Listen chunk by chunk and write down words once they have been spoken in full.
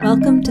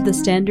Welcome to the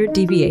Standard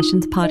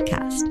Deviations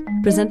podcast,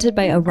 presented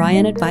by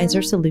Orion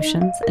Advisor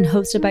Solutions and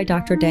hosted by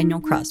Dr. Daniel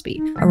Crosby,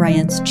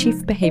 Orion's Chief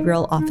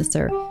Behavioral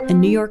Officer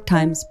and New York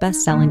Times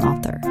best-selling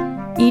author.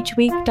 Each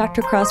week,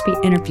 Dr. Crosby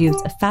interviews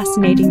a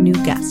fascinating new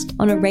guest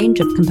on a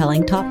range of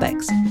compelling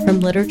topics,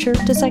 from literature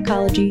to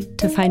psychology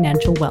to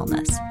financial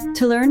wellness.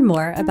 To learn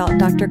more about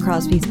Dr.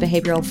 Crosby's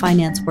behavioral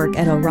finance work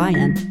at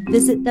Orion,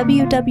 visit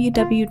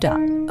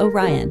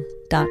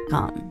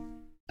www.orion.com.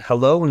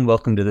 Hello and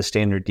welcome to the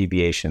Standard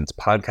Deviations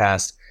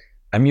podcast.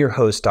 I'm your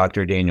host,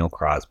 Dr. Daniel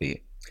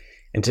Crosby.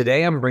 And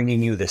today I'm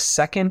bringing you the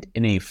second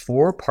in a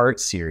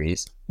four-part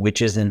series,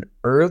 which is an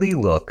early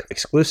look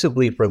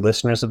exclusively for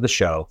listeners of the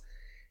show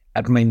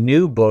at my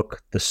new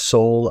book, The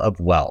Soul of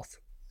Wealth.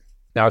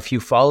 Now, if you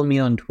follow me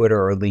on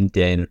Twitter or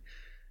LinkedIn,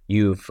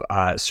 you've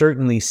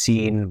certainly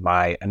seen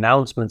my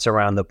announcements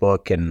around the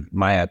book and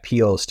my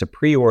appeals to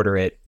pre-order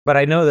it, but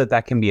I know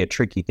that can be a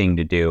tricky thing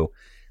to do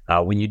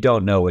when you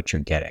don't know what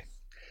you're getting.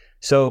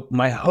 So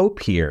my hope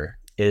here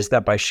is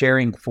that by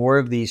sharing four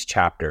of these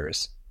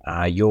chapters,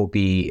 you'll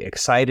be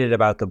excited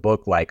about the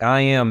book like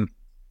I am,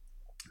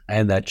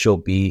 and that you'll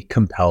be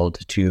compelled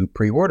to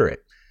pre-order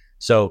it.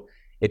 So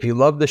if you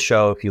love the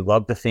show, if you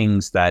love the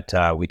things that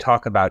we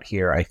talk about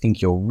here, I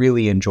think you'll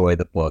really enjoy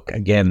the book.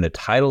 Again, the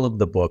title of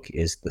the book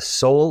is The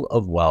Soul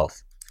of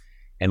Wealth.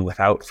 And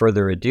without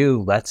further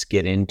ado, let's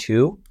get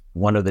into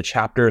one of the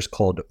chapters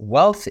called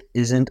Wealth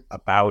Isn't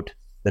About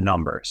the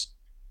Numbers.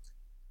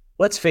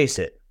 Let's face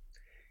it.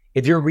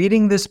 If you're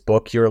reading this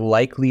book, you're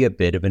likely a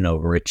bit of an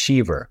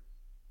overachiever.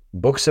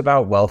 Books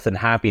about wealth and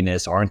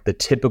happiness aren't the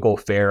typical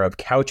fare of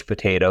couch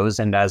potatoes,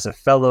 and as a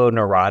fellow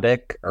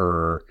neurotic,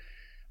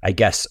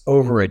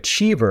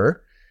 overachiever,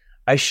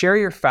 I share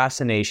your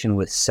fascination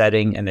with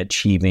setting and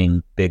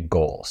achieving big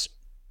goals.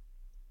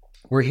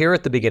 We're here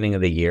at the beginning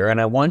of the year,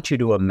 and I want you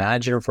to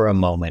imagine for a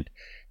moment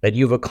that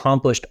you've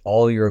accomplished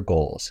all your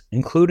goals,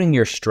 including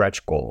your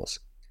stretch goals.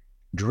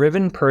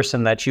 Driven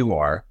person that you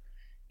are,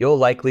 you'll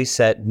likely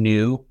set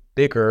new,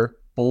 bigger,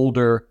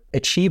 bolder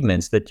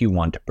achievements that you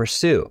want to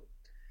pursue.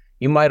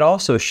 You might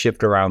also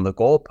shift around the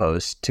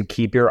goalposts to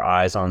keep your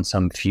eyes on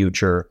some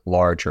future,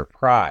 larger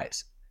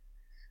prize.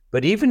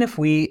 But even if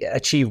we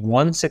achieve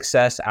one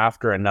success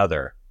after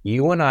another,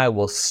 you and I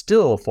will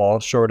still fall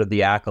short of the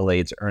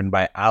accolades earned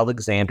by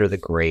Alexander the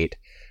Great,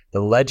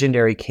 the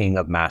legendary king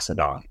of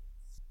Macedon.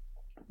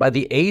 By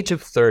the age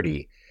of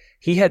 30,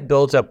 he had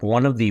built up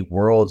one of the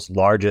world's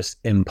largest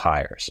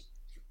empires.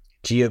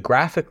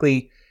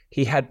 Geographically,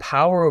 he had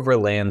power over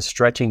lands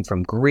stretching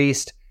from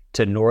Greece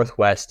to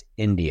northwest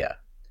India.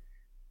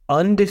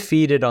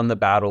 Undefeated on the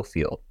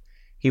battlefield,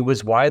 he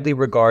was widely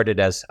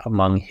regarded as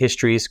among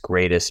history's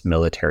greatest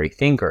military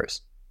thinkers.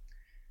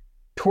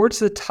 Towards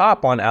the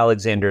top on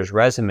Alexander's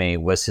resume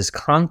was his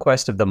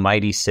conquest of the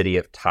mighty city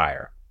of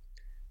Tyre.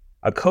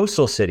 A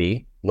coastal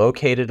city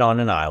located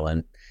on an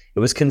island, it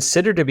was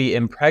considered to be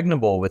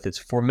impregnable with its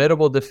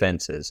formidable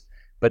defenses,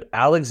 but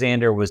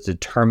Alexander was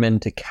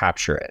determined to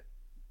capture it.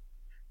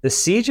 The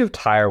siege of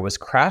Tyre was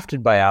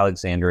crafted by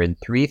Alexander in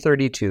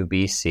 332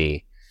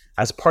 BC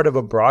as part of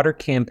a broader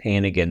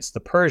campaign against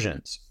the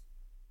Persians.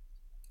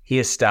 He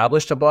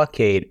established a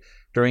blockade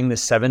during the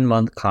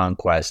 7-month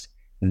conquest,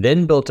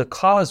 then built a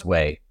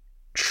causeway,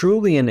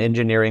 truly an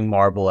engineering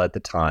marvel at the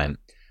time,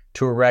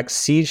 to erect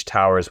siege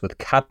towers with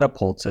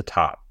catapults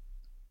atop.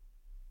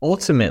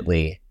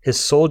 Ultimately, his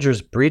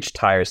soldiers breached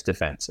Tyre's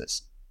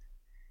defenses.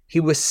 He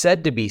was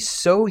said to be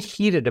so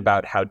heated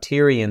about how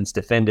Tyrians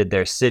defended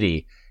their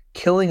city,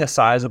 killing a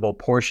sizable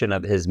portion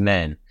of his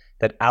men,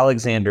 that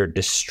Alexander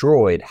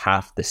destroyed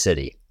half the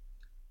city.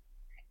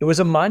 It was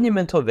a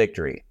monumental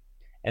victory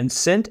and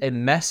sent a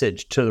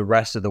message to the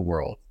rest of the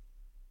world.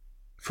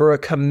 For a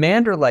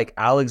commander like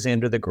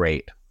Alexander the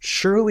Great,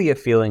 surely a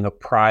feeling of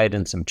pride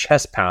and some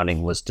chest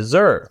pounding was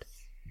deserved.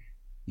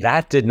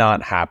 That did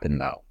not happen,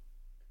 though.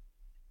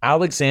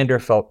 Alexander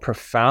felt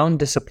profound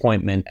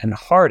disappointment and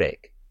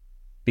heartache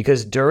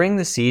because during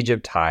the siege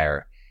of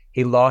Tyre,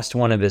 he lost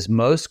one of his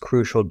most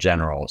crucial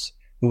generals,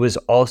 who was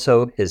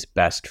also his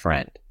best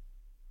friend.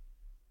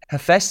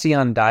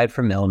 Hephaestion died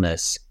from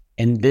illness,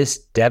 and this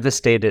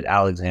devastated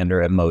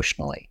Alexander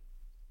emotionally.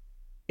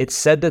 It's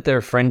said that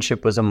their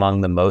friendship was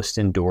among the most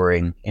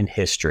enduring in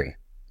history.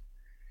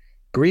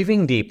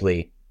 Grieving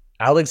deeply,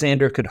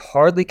 Alexander could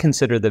hardly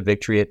consider the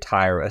victory at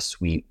Tyre a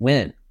sweet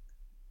win.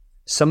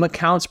 Some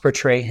accounts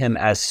portray him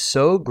as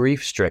so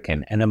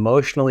grief-stricken and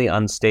emotionally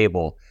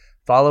unstable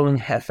following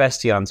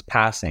Hephaestion's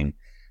passing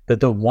that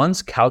the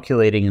once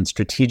calculating and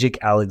strategic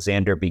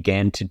Alexander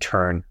began to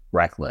turn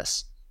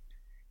reckless.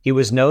 He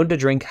was known to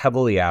drink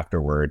heavily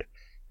afterward,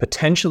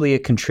 potentially a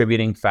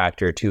contributing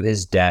factor to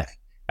his death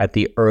at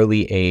the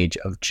early age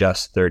of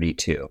just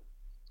 32.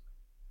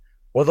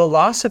 While the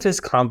loss of his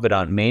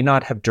confidant may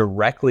not have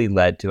directly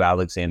led to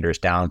Alexander's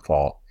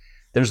downfall,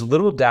 there's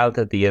little doubt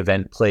that the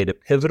event played a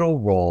pivotal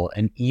role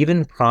and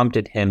even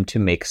prompted him to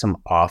make some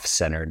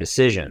off-center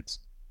decisions.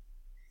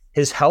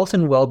 His health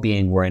and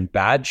well-being were in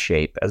bad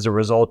shape as a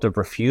result of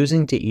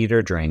refusing to eat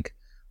or drink,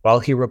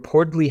 while he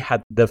reportedly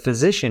had the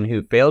physician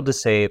who failed to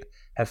save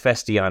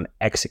Hephaestion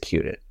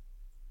executed.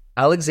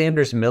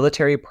 Alexander's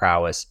military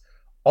prowess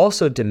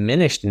also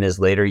diminished in his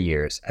later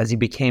years as he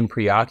became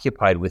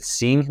preoccupied with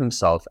seeing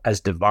himself as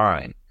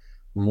divine,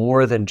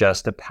 more than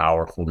just a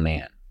powerful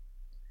man.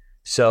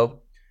 So,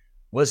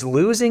 was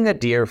losing a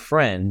dear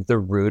friend the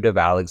root of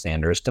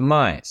Alexander's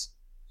demise?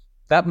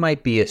 That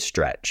might be a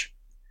stretch.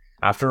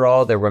 After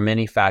all, there were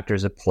many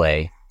factors at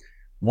play.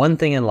 One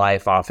thing in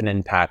life often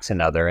impacts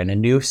another, and a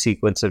new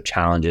sequence of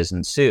challenges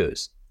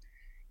ensues.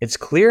 It's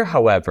clear,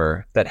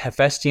 however, that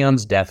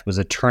Hephaestion's death was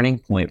a turning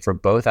point for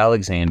both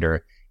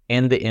Alexander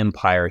and the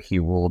empire he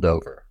ruled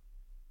over.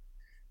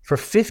 For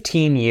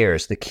 15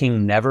 years, the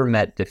king never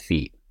met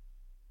defeat.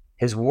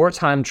 His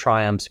wartime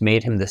triumphs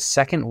made him the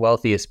second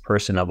wealthiest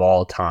person of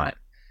all time,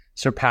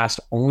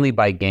 surpassed only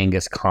by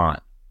Genghis Khan.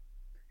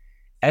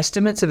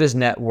 Estimates of his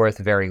net worth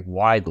vary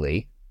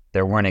widely.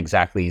 There weren't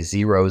exactly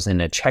zeros in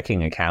a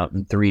checking account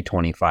in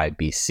 325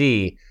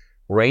 BC,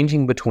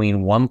 ranging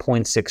between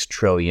 1.6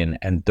 trillion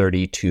and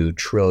 32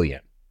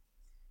 trillion.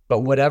 But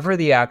whatever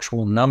the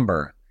actual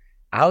number,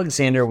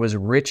 Alexander was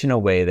rich in a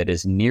way that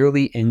is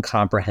nearly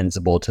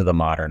incomprehensible to the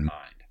modern mind.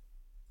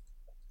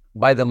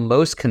 By the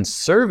most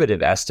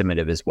conservative estimate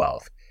of his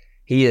wealth,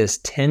 he is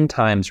 10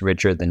 times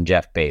richer than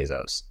Jeff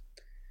Bezos.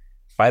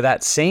 By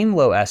that same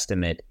low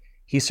estimate,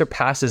 he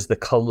surpasses the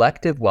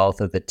collective wealth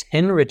of the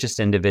 10 richest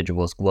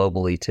individuals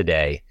globally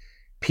today,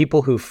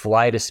 people who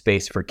fly to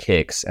space for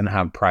kicks and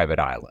have private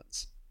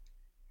islands.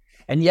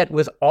 And yet,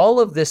 with all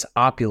of this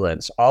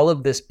opulence, all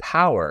of this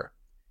power,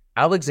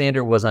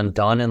 Alexander was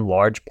undone in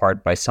large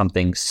part by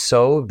something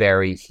so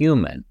very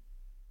human,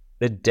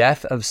 the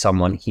death of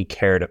someone he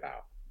cared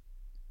about.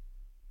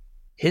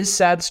 His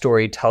sad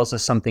story tells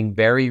us something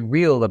very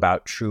real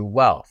about true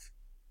wealth.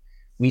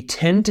 We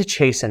tend to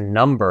chase a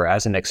number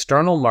as an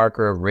external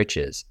marker of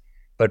riches,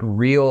 but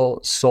real,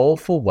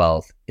 soulful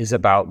wealth is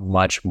about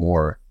much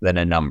more than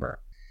a number.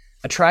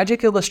 A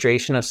tragic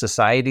illustration of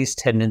society's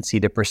tendency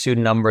to pursue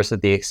numbers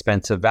at the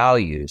expense of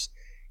values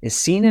is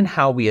seen in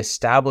how we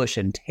establish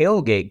and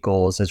tailgate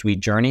goals as we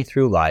journey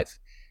through life,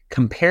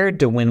 compared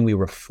to when we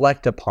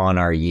reflect upon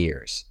our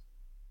years.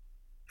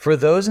 For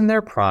those in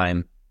their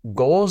prime,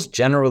 goals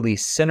generally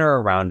center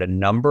around a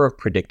number of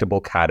predictable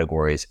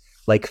categories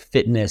like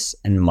fitness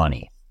and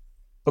money.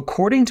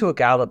 According to a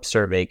Gallup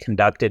survey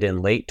conducted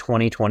in late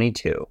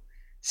 2022,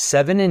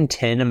 7 in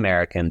 10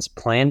 Americans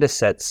plan to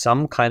set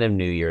some kind of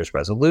New Year's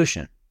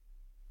resolution.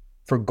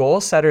 For goal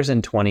setters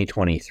in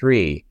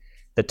 2023,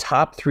 the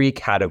top 3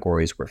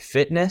 categories were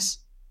fitness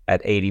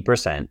at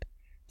 80%,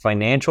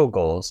 financial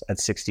goals at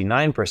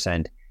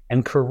 69%,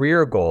 and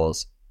career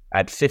goals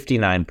at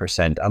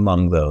 59%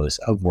 among those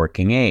of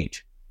working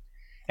age.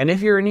 And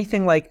if you're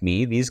anything like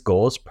me, these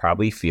goals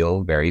probably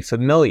feel very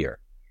familiar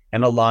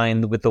and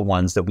aligned with the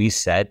ones that we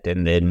set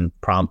and then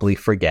promptly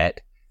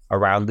forget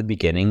around the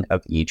beginning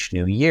of each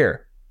new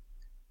year.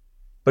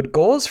 But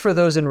goals for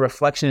those in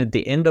reflection at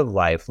the end of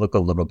life look a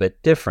little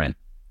bit different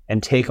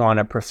and take on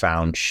a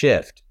profound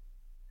shift.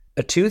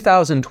 A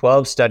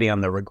 2012 study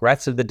on the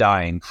regrets of the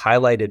dying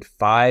highlighted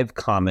 5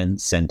 common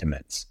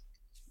sentiments.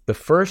 The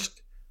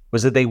first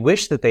was that they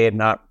wished that they had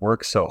not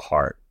worked so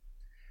hard.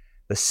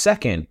 The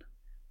second,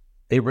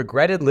 they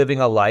regretted living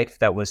a life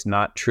that was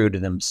not true to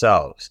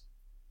themselves.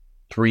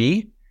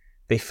 3,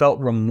 they felt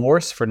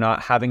remorse for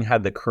not having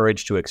had the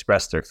courage to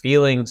express their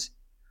feelings.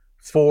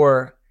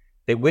 4,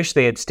 they wished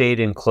they had stayed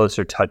in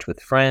closer touch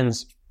with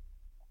friends.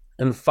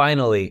 And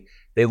finally,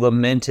 they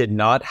lamented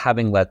not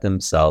having let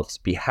themselves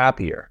be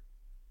happier.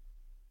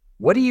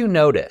 What do you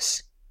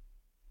notice?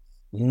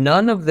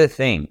 None of the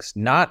things,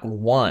 not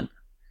one,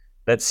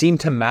 that seem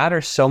to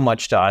matter so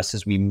much to us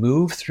as we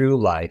move through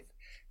life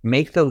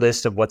make the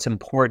list of what's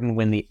important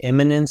when the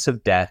imminence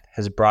of death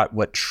has brought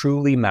what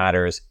truly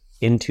matters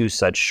into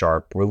such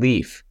sharp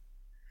relief.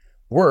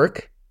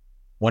 Work,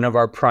 one of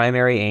our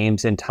primary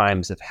aims in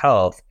times of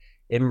health,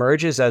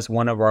 emerges as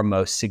one of our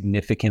most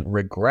significant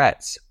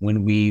regrets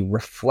when we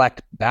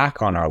reflect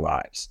back on our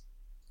lives.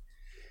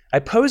 I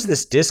posed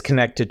this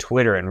disconnect to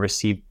Twitter and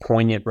received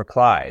poignant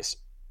replies.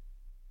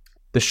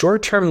 The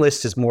short-term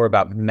list is more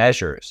about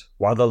measures,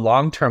 while the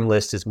long-term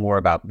list is more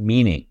about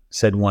meaning,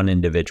 said one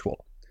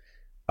individual.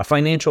 A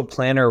financial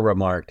planner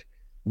remarked,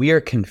 "We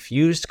are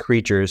confused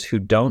creatures who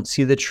don't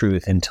see the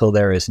truth until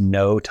there is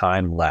no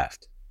time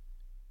left."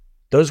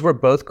 Those were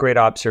both great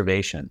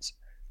observations,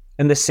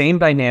 and the same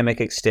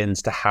dynamic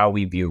extends to how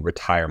we view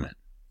retirement.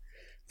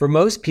 For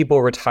most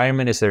people,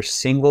 retirement is their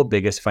single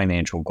biggest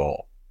financial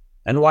goal.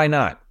 And why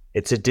not?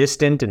 It's a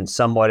distant and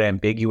somewhat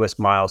ambiguous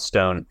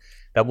milestone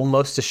that will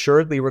most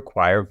assuredly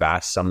require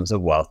vast sums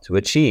of wealth to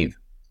achieve.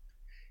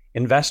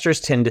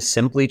 Investors tend to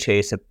simply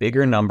chase a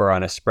bigger number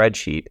on a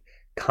spreadsheet,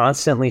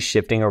 constantly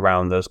shifting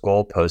around those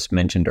goalposts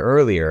mentioned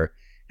earlier,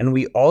 and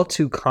we all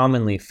too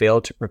commonly fail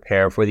to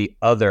prepare for the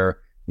other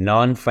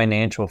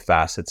non-financial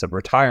facets of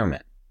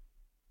retirement.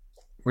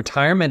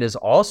 Retirement is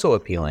also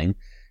appealing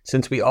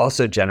since we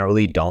also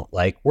generally don't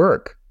like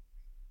work.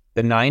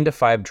 The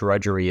 9-to-5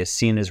 drudgery is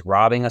seen as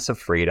robbing us of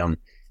freedom,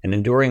 and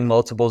enduring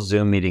multiple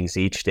Zoom meetings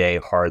each day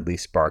hardly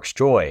sparks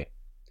joy.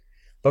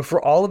 But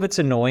for all of its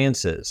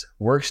annoyances,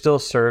 work still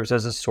serves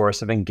as a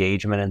source of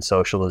engagement and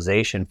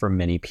socialization for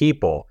many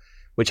people,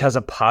 which has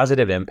a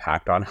positive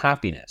impact on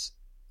happiness.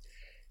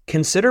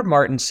 Consider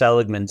Martin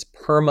Seligman's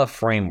PERMA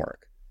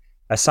framework,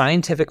 a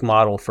scientific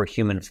model for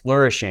human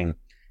flourishing,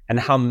 and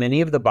how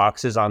many of the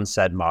boxes on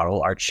said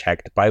model are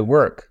checked by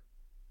work.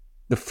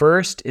 The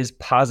first is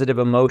positive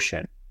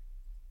emotion,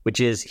 which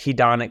is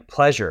hedonic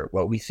pleasure,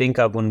 what we think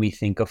of when we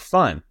think of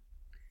fun.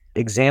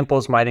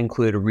 Examples might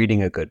include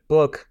reading a good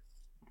book,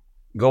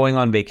 going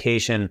on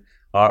vacation,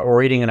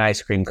 or eating an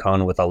ice cream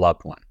cone with a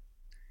loved one.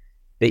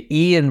 The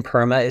E in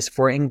PERMA is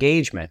for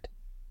engagement.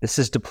 This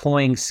is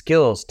deploying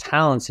skills,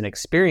 talents, and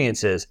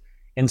experiences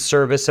in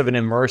service of an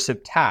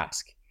immersive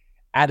task.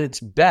 At its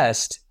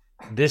best,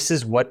 this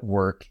is what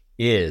work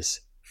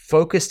is: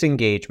 focused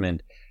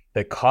engagement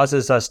that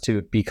causes us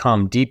to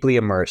become deeply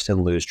immersed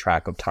and lose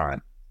track of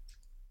time.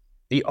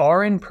 The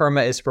R in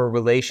PERMA is for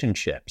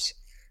relationships,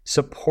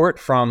 support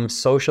from,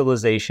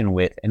 socialization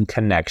with, and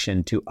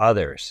connection to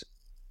others.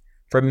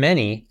 For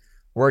many,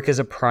 work is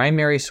a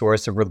primary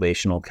source of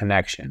relational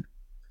connection.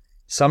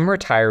 Some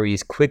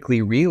retirees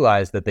quickly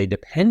realized that they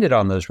depended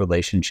on those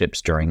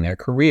relationships during their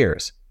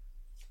careers.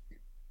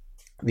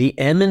 The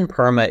M in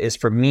PERMA is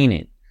for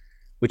meaning,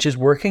 which is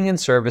working in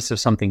service of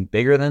something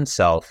bigger than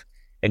self,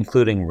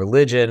 including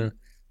religion,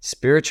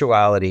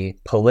 spirituality,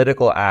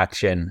 political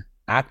action,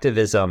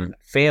 activism,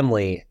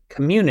 family,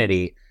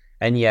 community,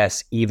 and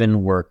yes,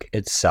 even work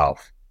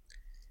itself.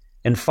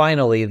 And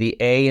finally, the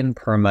A in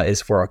PERMA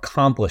is for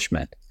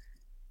accomplishment,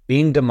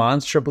 being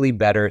demonstrably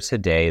better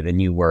today than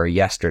you were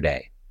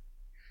yesterday.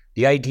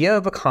 The idea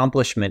of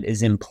accomplishment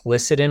is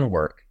implicit in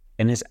work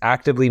and is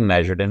actively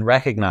measured and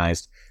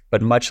recognized,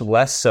 but much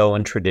less so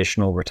in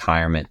traditional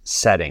retirement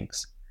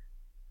settings.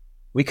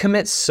 We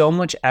commit so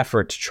much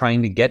effort to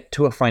trying to get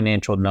to a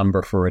financial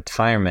number for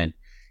retirement,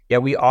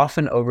 yet we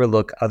often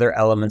overlook other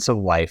elements of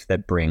life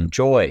that bring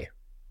joy.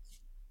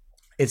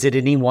 Is it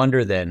any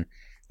wonder then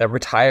that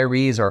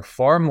retirees are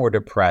far more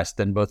depressed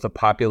than both the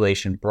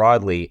population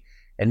broadly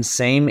and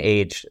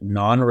same-aged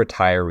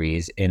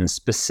non-retirees in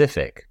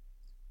specific?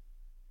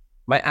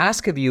 My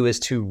ask of you is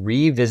to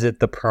revisit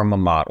the PERMA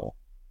model.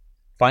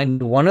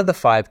 Find one of the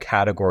 5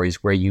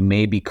 categories where you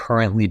may be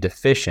currently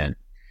deficient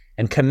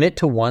and commit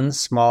to one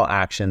small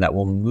action that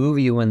will move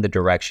you in the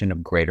direction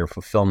of greater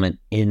fulfillment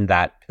in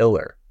that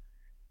pillar.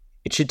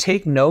 It should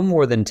take no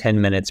more than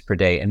 10 minutes per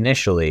day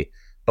initially,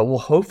 but will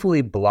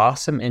hopefully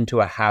blossom into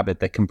a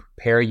habit that can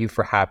prepare you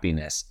for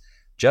happiness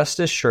just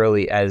as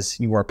surely as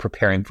you are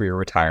preparing for your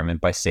retirement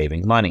by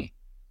saving money.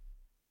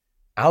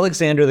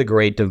 Alexander the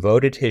Great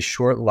devoted his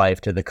short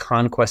life to the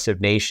conquest of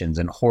nations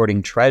and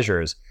hoarding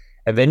treasures,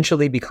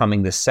 eventually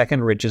becoming the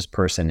second richest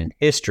person in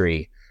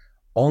history,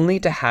 only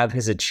to have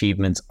his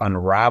achievements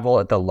unravel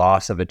at the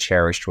loss of a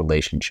cherished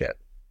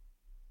relationship.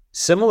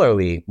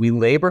 Similarly, we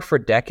labor for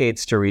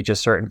decades to reach a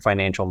certain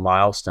financial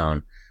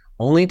milestone,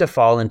 only to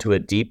fall into a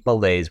deep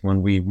malaise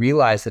when we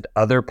realize that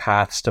other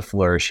paths to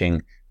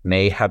flourishing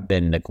may have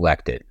been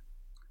neglected.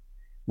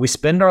 We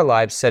spend our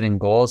lives setting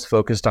goals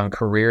focused on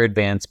career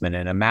advancement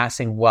and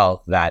amassing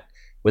wealth that,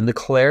 when the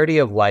clarity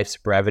of life's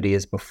brevity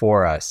is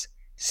before us,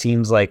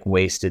 seems like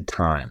wasted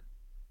time.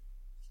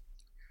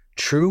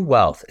 True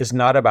wealth is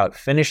not about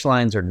finish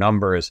lines or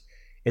numbers.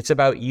 It's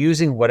about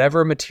using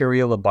whatever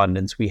material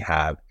abundance we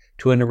have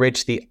to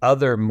enrich the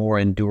other more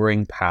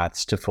enduring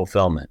paths to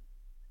fulfillment.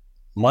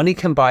 Money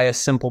can buy us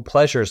simple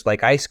pleasures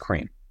like ice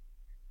cream,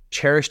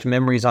 cherished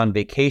memories on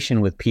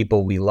vacation with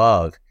people we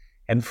love,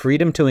 and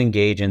freedom to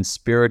engage in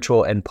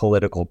spiritual and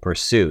political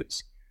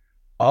pursuits,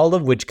 all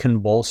of which can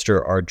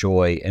bolster our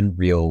joy in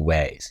real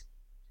ways.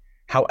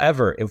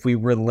 However, if we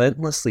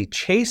relentlessly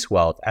chase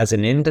wealth as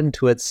an end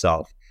unto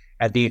itself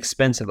at the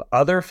expense of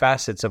other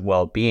facets of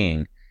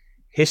well-being,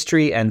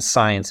 history and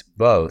science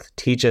both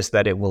teach us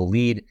that it will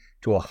lead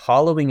to a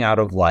hollowing out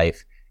of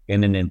life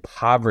and an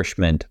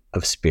impoverishment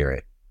of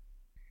spirit.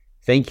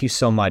 Thank you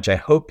so much. I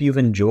hope you've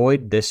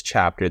enjoyed this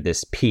chapter,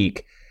 this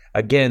peek.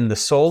 Again, The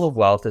Soul of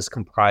Wealth is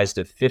comprised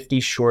of 50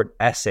 short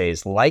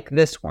essays like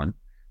this one,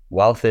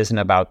 Wealth Isn't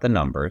About the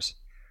Numbers,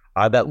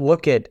 that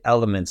look at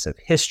elements of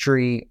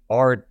history,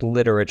 art,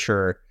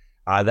 literature,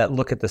 that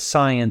look at the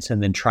science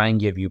and then try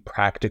and give you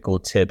practical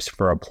tips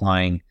for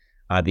applying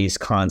these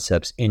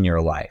concepts in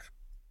your life.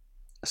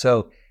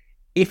 So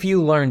if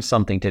you learned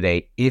something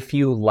today, if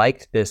you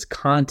liked this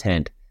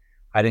content,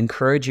 I'd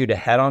encourage you to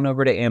head on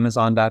over to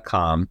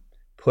Amazon.com,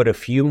 put a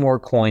few more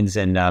coins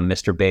in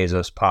Mr.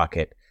 Bezos'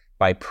 pocket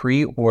by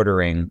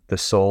pre-ordering The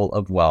Soul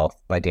of Wealth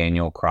by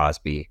Daniel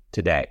Crosby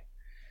today.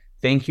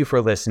 Thank you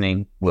for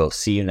listening. We'll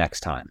see you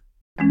next time.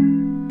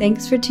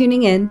 Thanks for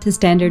tuning in to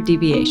Standard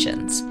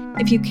Deviations.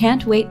 If you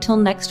can't wait till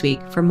next week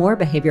for more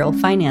behavioral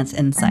finance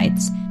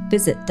insights,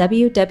 visit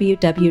www.orion.com.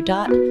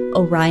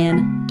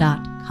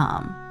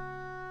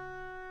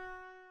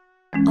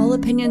 All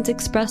opinions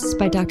expressed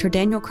by Dr.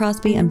 Daniel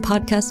Crosby and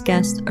podcast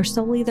guests are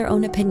solely their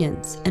own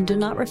opinions and do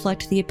not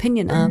reflect the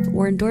opinion of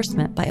or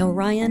endorsement by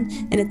Orion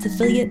and its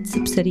affiliates,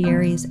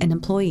 subsidiaries, and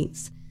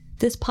employees.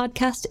 This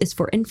podcast is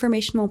for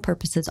informational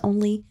purposes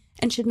only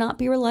and should not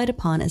be relied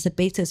upon as a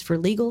basis for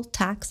legal,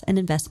 tax, and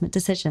investment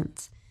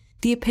decisions.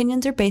 The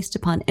opinions are based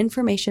upon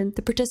information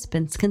the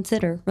participants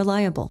consider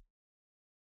reliable.